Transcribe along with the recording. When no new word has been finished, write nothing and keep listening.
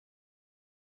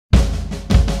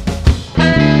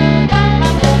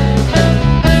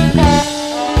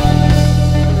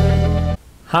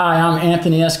Hi, I'm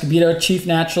Anthony Escobedo, Chief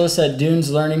Naturalist at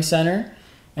Dunes Learning Center.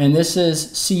 And this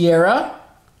is Sierra.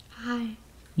 Hi.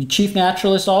 You Chief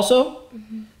Naturalist also?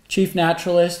 Mm-hmm. Chief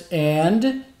Naturalist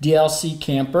and DLC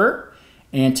Camper.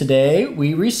 And today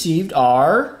we received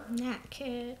our NAT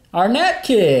kit. Our NAT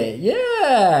kit,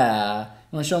 yeah! You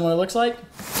want to show them what it looks like?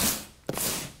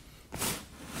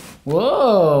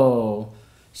 Whoa!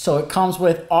 So it comes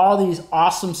with all these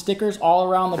awesome stickers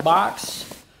all around the box.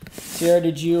 Sierra,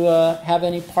 did you have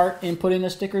any part in putting the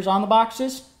stickers on the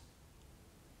boxes?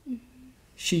 Mm-hmm.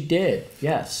 She did,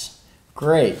 yes.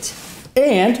 Great.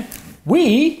 And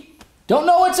we don't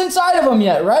know what's inside of them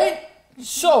yet, right?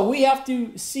 So we have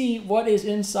to see what is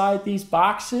inside these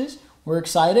boxes. We're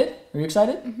excited. Are you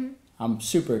excited? Mm-hmm. I'm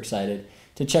super excited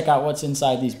to check out what's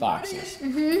inside these boxes.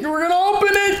 Mm-hmm. We're gonna open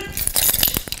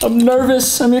it. I'm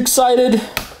nervous. I'm excited.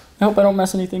 I hope I don't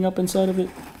mess anything up inside of it.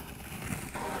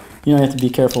 You know, you have to be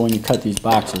careful when you cut these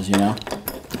boxes, you know?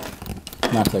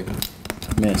 Not to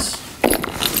miss.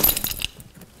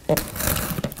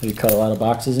 Have you cut a lot of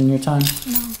boxes in your time?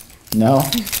 No. No?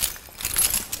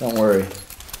 Don't worry.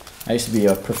 I used to be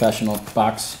a professional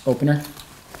box opener.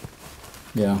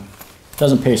 Yeah.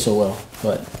 Doesn't pay so well,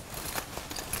 but.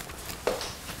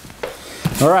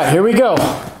 All right, here we go.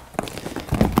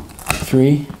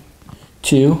 3,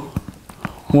 2,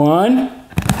 1.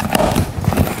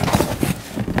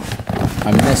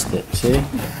 I missed it, see?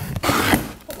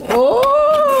 Oh,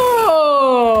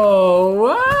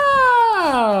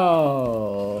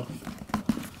 wow!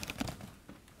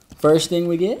 First thing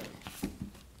we get?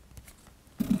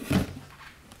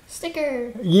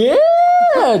 Sticker. Yeah!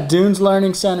 Dunes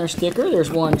Learning Center sticker.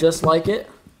 There's one just like it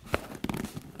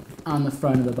on the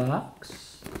front of the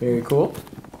box. Very cool.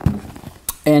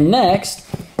 And next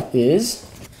is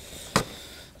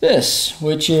this,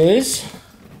 which is...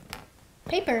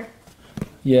 paper.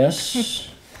 Yes.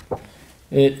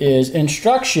 It is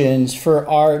instructions for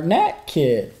our NAT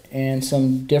kit and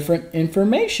some different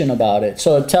information about it.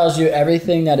 So it tells you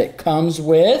everything that it comes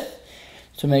with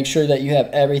to make sure that you have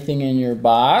everything in your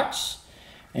box.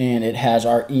 And it has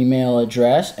our email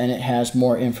address and it has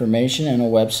more information and a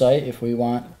website if we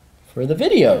want for the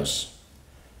videos.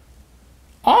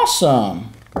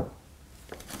 Awesome.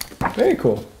 Very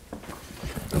cool.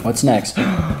 What's next?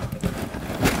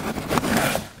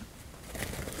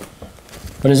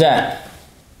 What is that?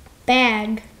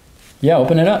 Bag. Yeah,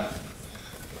 open it up.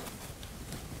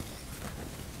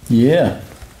 Yeah.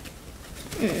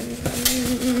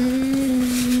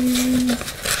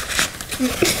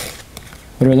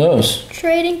 What are those?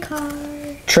 Trading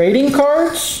card. Trading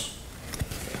cards?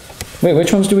 Wait,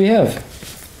 which ones do we have?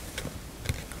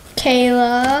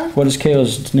 Kayla. What does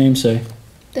Kayla's name say?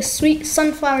 The sweet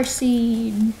sunflower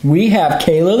seed. We have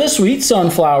Kayla the sweet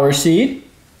sunflower seed.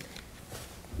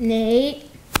 Nate.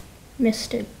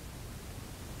 Mr.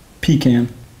 Pecan.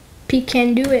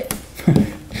 Pecan do it.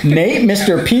 Nate,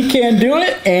 Mr. Pecan do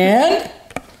it, and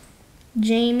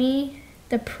Jamie,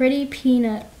 the pretty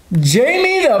peanut.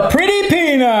 Jamie, the pretty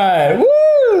peanut.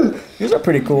 Woo! These are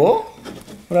pretty cool.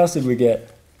 What else did we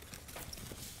get?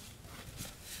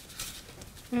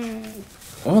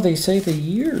 Oh, they say the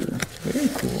year. Very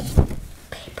cool.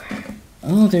 Paper.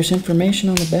 Oh, there's information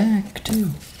on the back,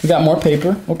 too. We got more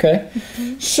paper. Okay.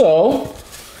 Mm-hmm. So,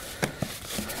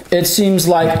 it seems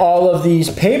like all of these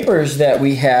papers that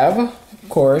we have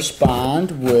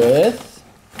correspond with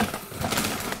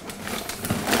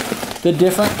the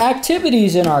different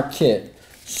activities in our kit.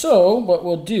 So, what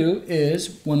we'll do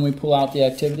is, when we pull out the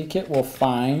activity kit, we'll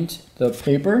find the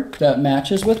paper that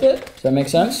matches with it. Does that make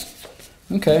sense?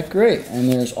 Okay, great.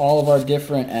 And there's all of our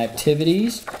different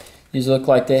activities. These look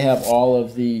like they have all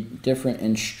of the different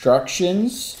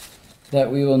instructions that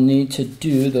we will need to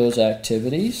do those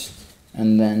activities.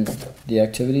 And then the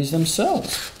activities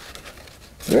themselves.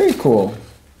 Very cool.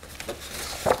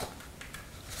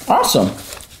 Awesome.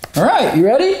 All right, you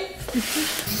ready?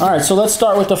 All right, so let's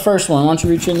start with the first one. Why don't you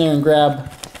reach in there and grab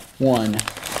one.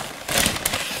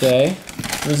 Okay.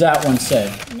 What does that one say?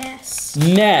 Nest.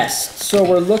 Nest. So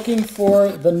we're looking for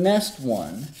the nest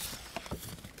one.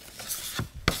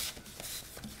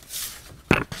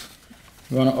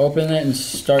 You want to open it and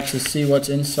start to see what's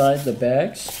inside the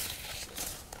bags?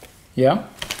 Yeah?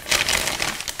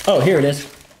 Oh, here it is.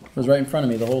 It was right in front of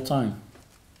me the whole time.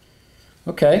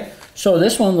 Okay, so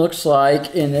this one looks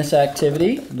like, in this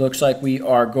activity, looks like we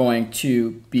are going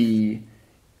to be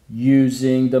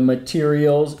using the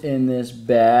materials in this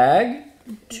bag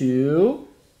to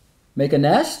make a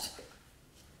nest?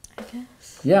 I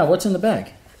guess. Yeah, what's in the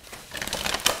bag?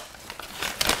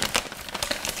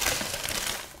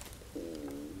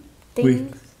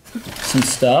 Things. Some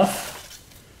stuff.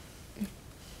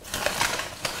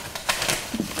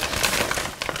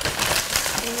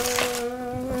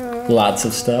 Lots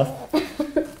of stuff.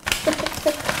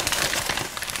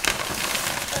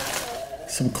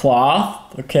 Some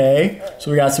cloth. Okay. So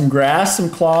we got some grass, some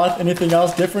cloth. Anything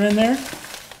else different in there?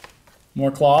 More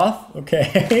cloth.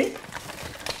 Okay.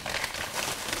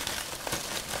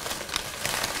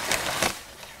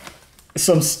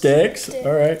 Some sticks.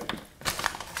 All right.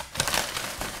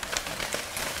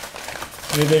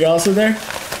 Anything else in there?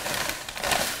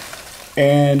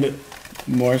 And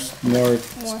more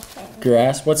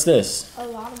grass. What's this? A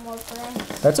lot of more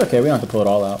grass. That's okay. We don't have to pull it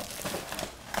all out.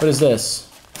 What is this?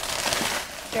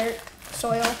 Dirt.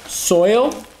 Soil.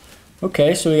 Soil.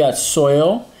 Okay, so we got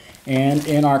soil. And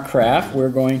in our craft, we're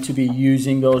going to be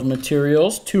using those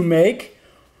materials to make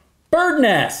bird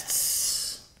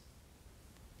nests.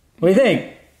 What do you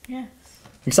think? Yes.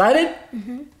 Excited?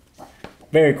 Mm-hmm.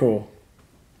 Very cool.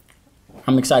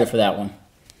 I'm excited for that one.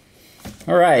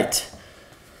 All right.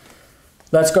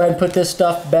 Let's go ahead and put this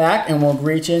stuff back and we'll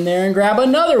reach in there and grab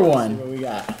another one. What we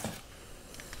got?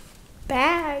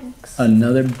 Bags.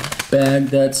 Another bag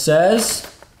that says...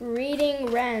 Reading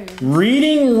Wrens.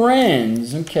 Reading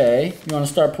Wrens. Okay. You want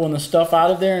to start pulling the stuff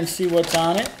out of there and see what's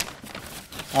on it?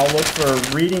 I'll look for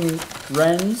Reading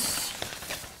Wrens.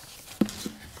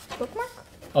 Bookmark?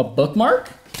 A bookmark?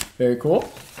 Very cool.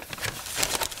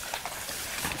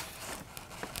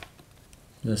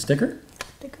 The sticker?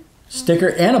 Sticker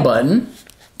and a button.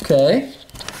 Okay.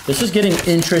 This is getting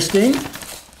interesting.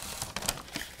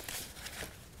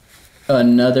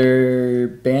 Another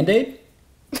Band-Aid?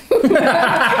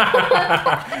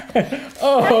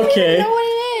 Oh, okay. I don't know what it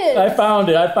is. I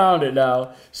found it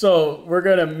now. So we're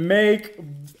gonna make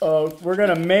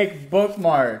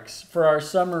bookmarks for our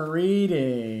summer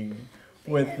reading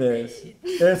with this.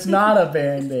 It's not a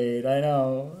Band-Aid. I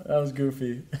know. That was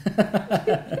goofy.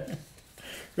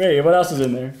 Great. What else is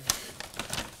in there?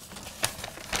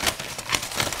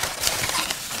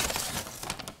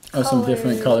 Oh, some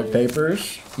different colored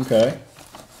papers. Okay.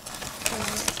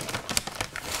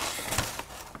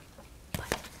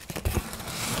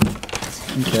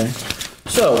 Okay.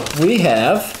 So we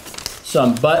have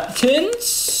some buttons,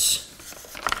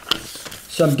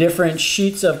 some different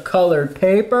sheets of colored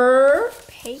paper.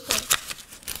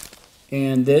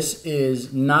 And this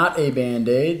is not a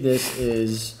Band-Aid. This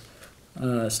is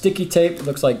sticky tape. It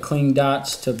looks like clean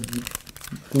dots to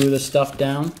glue the stuff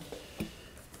down.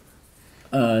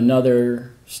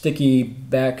 Another sticky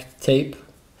back tape.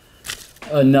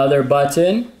 Another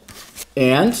button.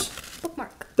 And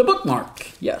Bookmark. the bookmark.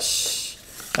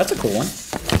 Yes. That's a cool one.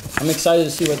 I'm excited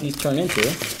to see what these turn into.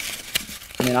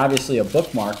 I mean, obviously a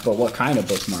bookmark, but what kind of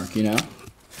bookmark, you know?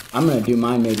 I'm going to do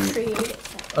mine maybe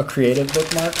a creative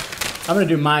bookmark. I'm going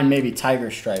to do mine maybe tiger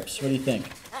stripes. What do you think?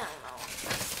 I don't know.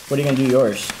 What are you going to do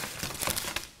yours?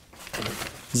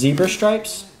 Zebra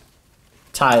stripes?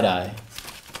 Tie-dye.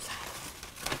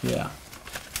 Yeah.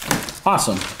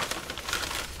 Awesome.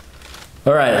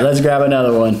 All right, let's grab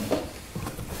another one.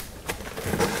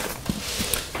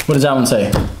 What does that one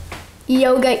say?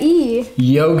 Yoga E.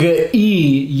 Yoga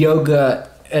E. Yoga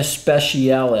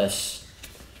Especialis.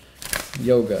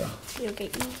 Yoga. Yoga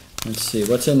E. Let's see.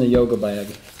 What's in the yoga bag?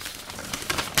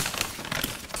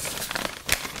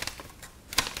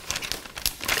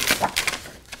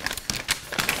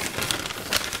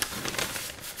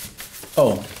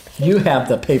 Oh, you have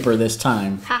the paper this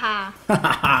time.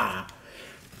 Haha.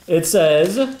 It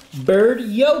says bird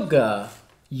yoga.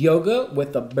 Yoga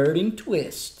with a birding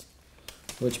twist.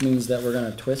 Which means that we're going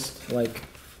to twist like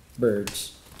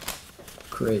birds.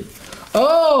 Great.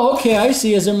 Oh, okay, I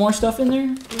see. Is there more stuff in there?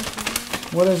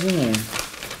 Mm-hmm. What is in there?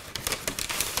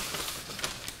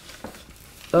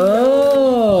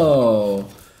 Oh,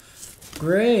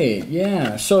 great.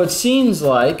 Yeah. So it seems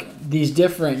like these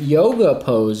different yoga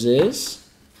poses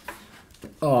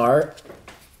are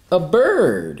a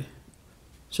bird.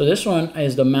 So this one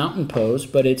is the mountain pose,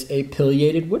 but it's a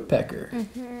pileated woodpecker.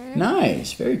 Mm-hmm.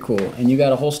 Nice, very cool. And you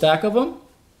got a whole stack of them?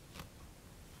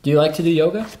 Do you like to do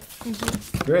yoga?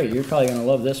 Mm-hmm. Great, you're probably gonna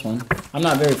love this one. I'm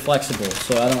not very flexible,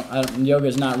 so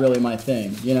yoga's not really my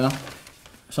thing, you know?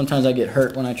 Sometimes I get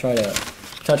hurt when I try to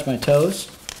touch my toes,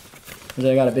 because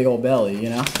I got a big old belly, you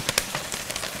know?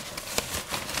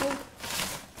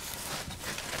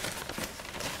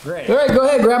 Great. All right, go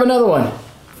ahead, grab another one.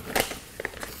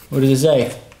 What does it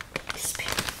say?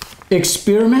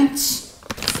 Experiments?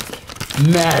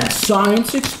 Mad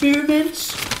science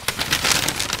experiments?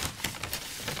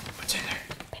 What's in there?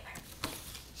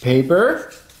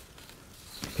 Paper.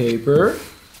 Paper.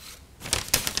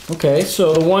 Okay,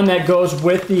 so the one that goes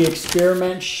with the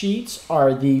experiment sheets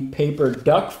are the paper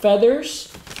duck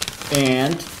feathers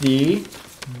and the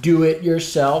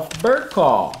do-it-yourself bird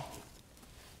call.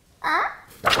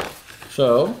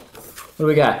 So, what do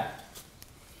we got?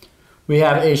 We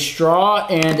have a straw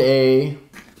and a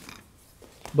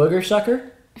booger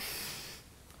sucker.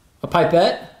 A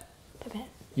pipette. Pipette.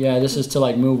 Yeah, this is to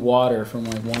like move water from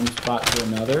like one spot to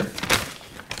another.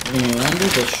 And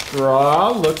the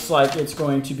straw looks like it's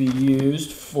going to be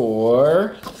used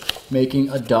for making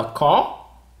a duck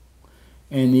call.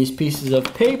 And these pieces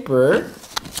of paper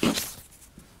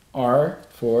are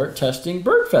for testing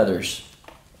bird feathers.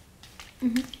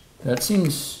 That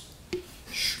seems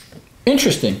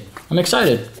interesting. I'm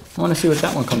excited. I want to see what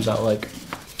that one comes out like.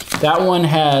 That one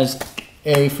has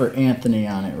A for Anthony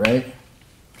on it, right?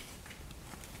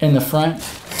 In the front,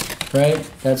 right?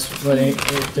 That's what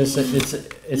it's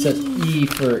an E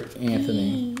for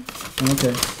Anthony.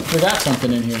 Okay. Forgot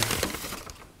something in here.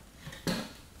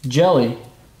 Jelly.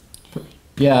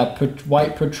 Yeah,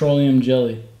 white petroleum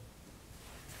jelly.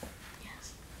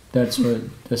 Yes. That's what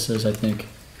this is, I think.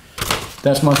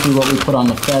 That must be what we put on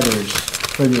the feathers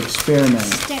for the experiment.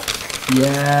 Stick.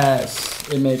 Yes,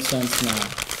 it makes sense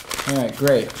now. All right,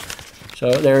 great.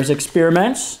 So there's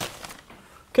experiments.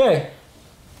 Okay.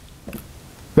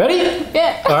 Ready?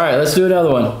 Yeah. All right, let's do another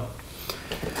one.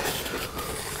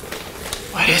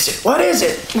 What is it? What is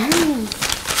it?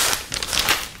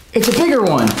 It's a bigger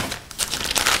one.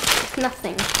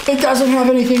 Nothing. It doesn't have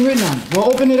anything written on it.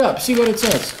 Well, open it up. See what it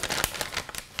says.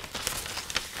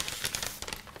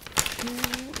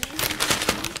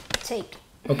 Take.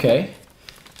 Okay.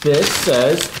 This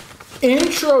says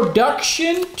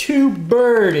Introduction to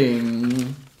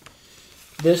Birding.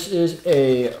 This is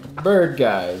a bird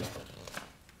guide.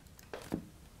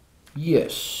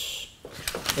 Yes.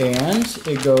 And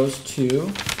it goes to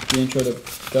the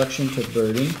Introduction to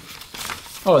Birding.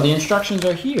 Oh, the instructions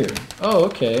are here. Oh,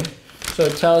 okay. So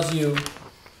it tells you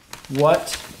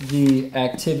what the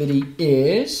activity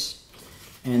is.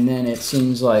 And then it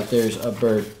seems like there's a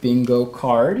bird bingo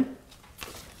card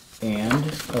and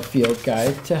a field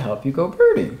guide to help you go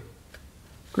birding.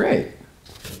 Great.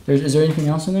 Is there anything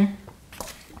else in there?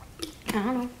 I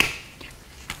don't know.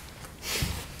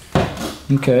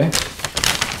 Okay.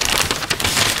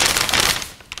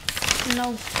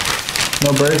 No.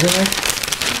 No birds in there?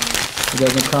 It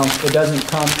doesn't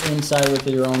come inside with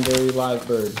your own very live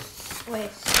bird. Wait.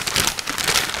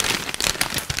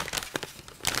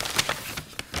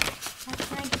 How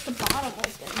can I get the bottom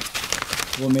open?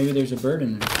 Well, maybe there's a bird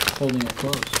in there holding it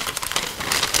closed.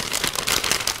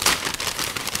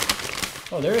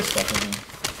 Oh, there is stuff in here.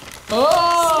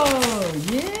 Oh,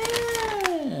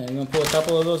 yeah! You want to pull a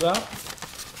couple of those out?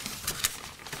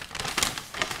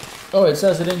 Oh, it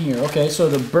says it in here. Okay, so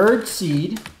the bird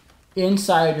seed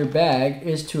inside your bag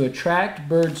is to attract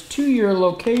birds to your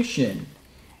location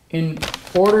in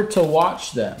order to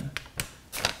watch them.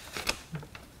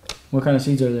 What kind of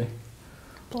seeds are they?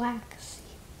 Black seed.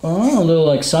 Oh, little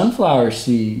like sunflower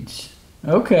seeds.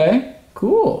 Okay,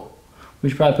 cool. We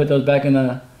should probably put those back in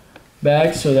the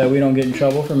bag so that we don't get in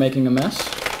trouble for making a mess.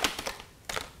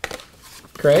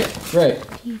 Great, great.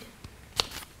 You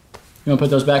want to put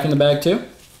those back in the bag too?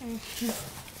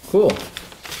 Cool.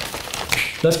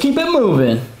 Let's keep it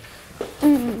moving.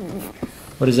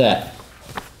 What is that?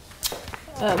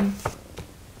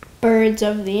 Birds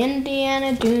of the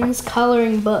Indiana Dunes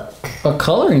coloring book. A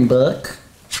coloring book?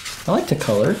 I like to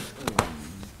color.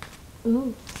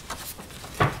 Ooh.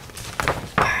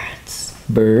 Birds.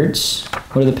 Birds.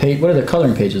 What do the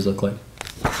coloring pages look like?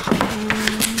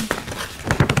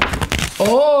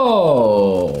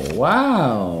 Oh,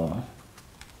 wow.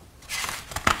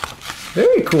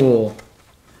 Very cool.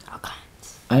 All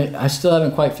kinds. I still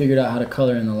haven't quite figured out how to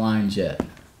color in the lines yet.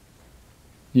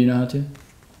 Do you know how to?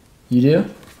 You do?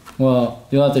 Well,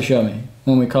 you'll have to show me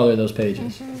when we color those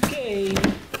pages. Okay.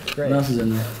 Great. What else is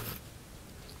in there?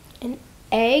 An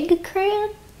egg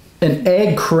crayon? An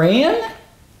egg crayon?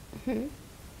 Are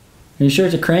you sure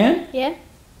it's a crayon? Yeah.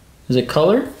 Is it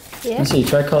color? Yeah. Let's see,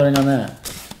 try coloring on that.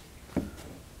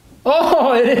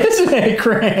 Oh, it is an egg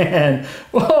crayon.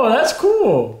 Whoa, that's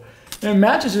cool. It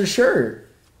matches her shirt.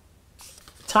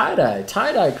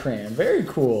 Tie-dye crayon. Very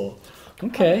cool.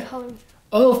 Okay.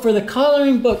 Oh, for the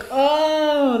coloring book.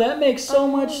 Oh, that makes so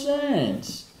much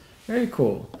sense. Very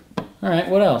cool. All right,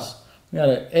 what else? We got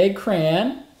an egg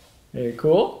crayon. Very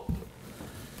cool.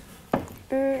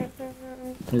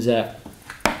 What is that?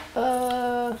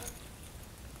 Oh,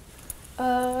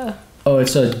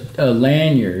 it's a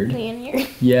lanyard. Lanyard.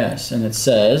 Yes, and it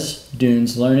says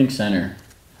Dunes Learning Center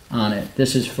on it.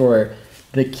 This is for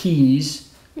the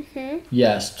keys,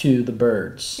 yes, to the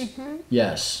birds.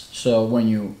 Yes, so when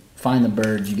you find the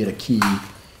birds, you get a key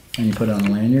and you put it on the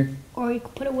lanyard. Or you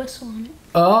could put a whistle on it.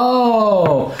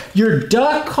 Oh, your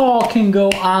duck call can go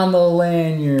on the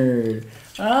lanyard.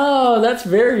 Oh, that's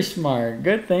very smart.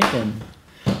 Good thinking.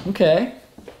 Okay.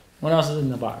 What else is in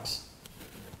the box?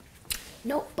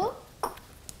 Notebook.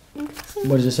 What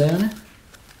does it say on it?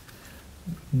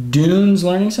 Dunes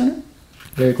Learning Center.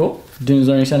 Very cool. Dunes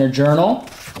Learning Center journal.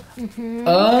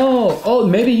 Oh,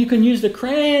 maybe you can use the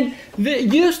crayon.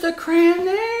 Use the crayon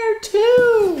there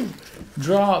too.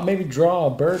 Maybe draw a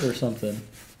bird or something.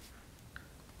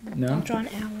 No? I'll draw an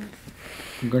owl.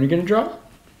 You're going to draw?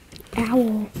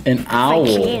 Owl. An owl.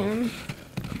 If I can.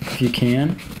 If you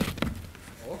can.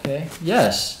 Okay.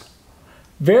 Yes.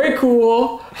 Very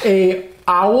cool. A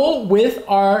owl with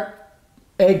our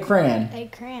egg crayon.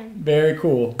 Egg crayon. Very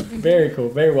cool. Very cool.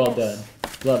 Very well done.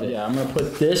 Love it. Yeah, I'm going to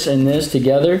put this and this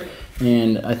together,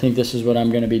 and I think this is what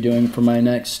I'm going to be doing for my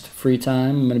next free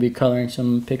time. I'm going to be coloring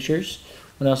some pictures.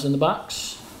 What else in the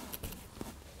box?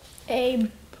 A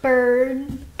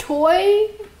bird toy.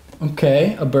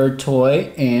 Okay, a bird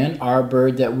toy, and our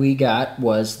bird that we got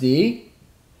was the,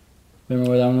 remember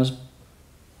what that one was?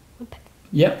 Woodpecker.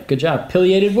 Yep, good job.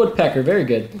 Pileated woodpecker, very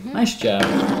good. Nice job.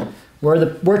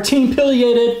 We're team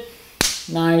pileated.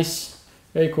 Nice,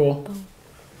 very cool.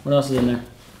 What else is in there?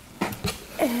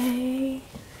 A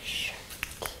shirt.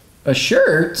 A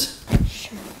shirt?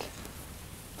 Shirt.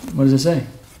 What does it say?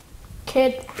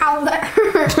 Kid out there.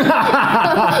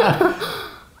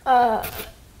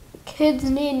 Kids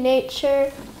need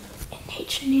nature, and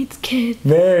nature needs kids.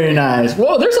 Very nice.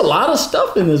 Whoa, there's a lot of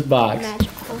stuff in this box.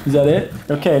 Magical. Is that it?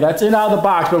 Okay, that's it out of the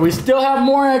box, but we still have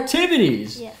more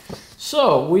activities. Yes.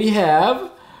 So we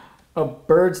have a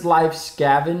bird's life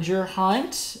scavenger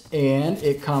hunt, and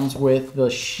it comes with the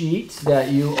sheet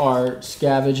that you are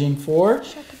scavenging for.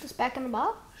 Should I put this back in the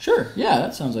box? Sure, yeah,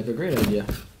 that sounds like a great idea.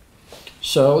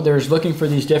 So there's looking for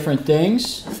these different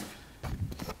things.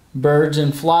 Birds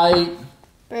in flight.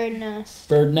 Bird nest.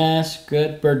 Bird nest,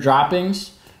 good. Bird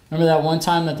droppings. Remember that one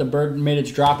time that the bird made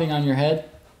its dropping on your head?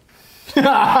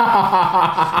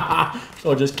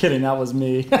 Oh, just kidding, that was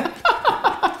me.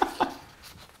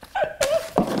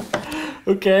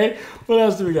 Okay, what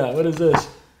else do we got? What is this?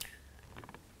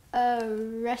 A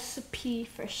recipe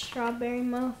for strawberry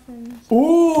muffins.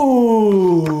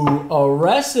 Ooh, a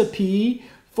recipe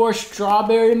for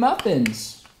strawberry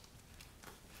muffins.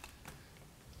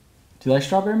 Do you like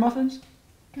strawberry muffins?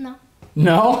 No.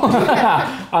 No?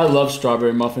 I love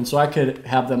strawberry muffins, so I could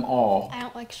have them all. I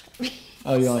don't like strawberries.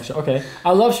 Oh, you don't like strawberries? Okay.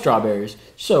 I love strawberries.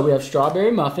 So we have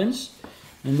strawberry muffins,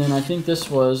 and then I think this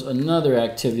was another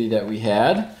activity that we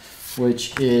had,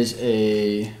 which is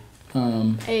a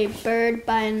bird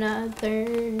by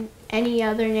any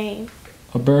other name.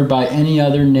 A bird by any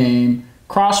other name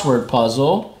crossword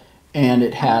puzzle, and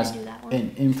it has do that one.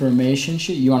 an information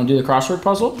sheet. You want to do the crossword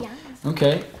puzzle? Yeah.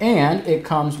 Okay, and it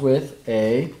comes with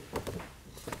a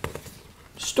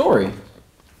story.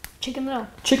 Chicken Little.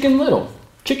 Chicken Little.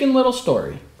 Chicken Little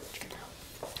story.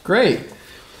 Great.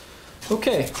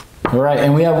 Okay. All right,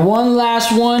 and we have one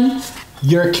last one.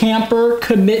 Your camper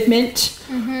commitment,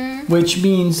 which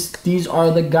means these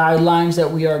are the guidelines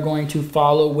that we are going to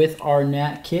follow with our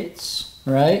NAT kits,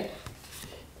 right?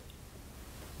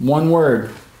 One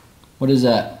word. What is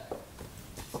that?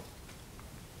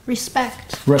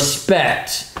 Respect.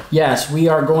 Respect. Yes, we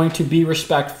are going to be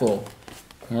respectful.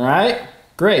 All right?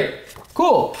 Great.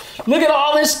 Cool. Look at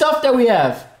all this stuff that we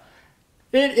have.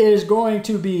 It is going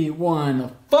to be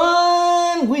one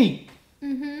fun week.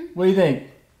 What do you think?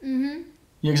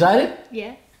 You excited?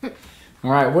 Yeah.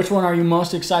 All right, which one are you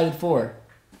most excited for?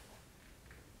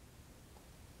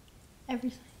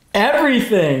 Everything.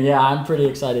 Everything. Yeah, I'm pretty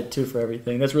excited too for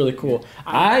everything. That's really cool.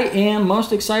 I am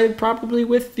most excited probably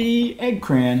with the egg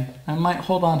crayon. I might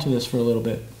hold on to this for a little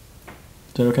bit.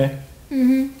 Is that okay?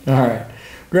 All right.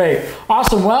 Great.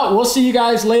 Awesome. Well, we'll see you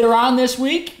guys later on this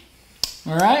week.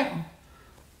 All right.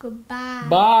 Goodbye.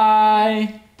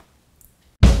 Bye.